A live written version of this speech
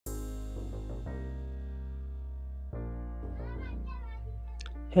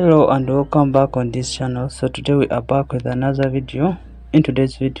Hello and welcome back on this channel. So today we are back with another video. In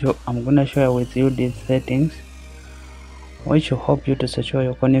today's video I'm gonna share with you these settings which will help you to secure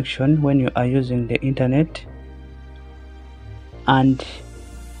your connection when you are using the internet. And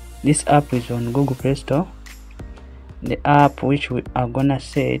this app is on Google Play Store. The app which we are gonna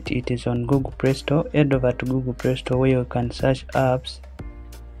set, it is on Google Play Store. Head over to Google Play Store where you can search apps.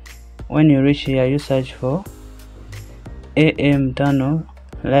 When you reach here, you search for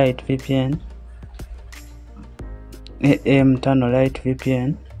lite VPN. lite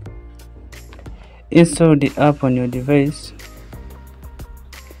VPN. Install the app on your device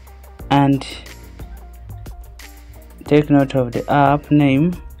and take note of the app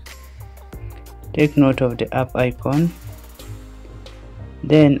name, take note of the app icon.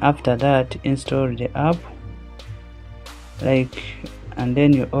 Then after that, install the app, and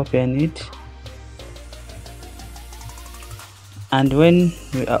then you open it. And when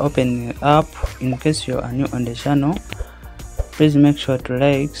we are opening the app, in case you are new on the channel, please make sure to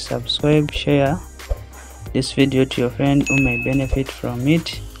like, subscribe, share this video to your friend who may benefit from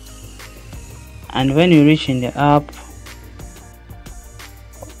it. And when you reach in the app,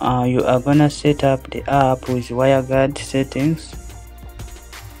 you are gonna set up the app with WireGuard settings.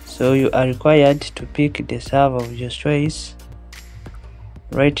 So you are required to pick the server of your choice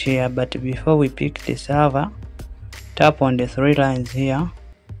right here. But before we pick the server, tap on the three lines here,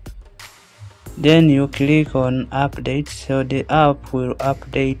 then you click on update, so the app will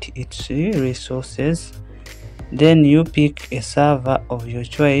update its resources. Then you pick a server of your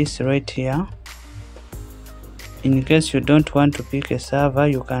choice right here. In case you don't want to pick a server,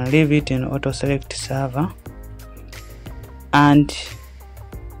 you can leave it in auto select server. And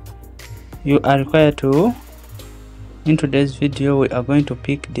you are required to, in today's video we are going to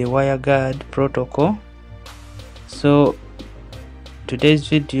pick the WireGuard protocol. So today's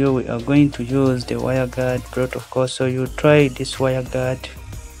video we are going to use the WireGuard protocol. So you try this WireGuard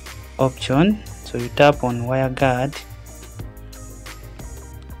option. So you tap on WireGuard,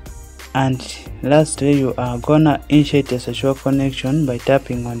 and lastly you are gonna initiate a secure connection by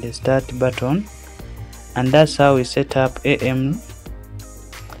tapping on the start button. And that's how we set up lite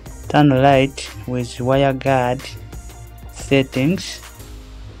with WireGuard settings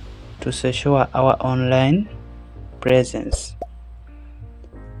to secure our online presence.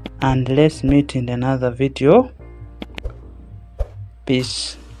 And let's meet in another video.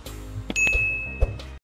 Peace.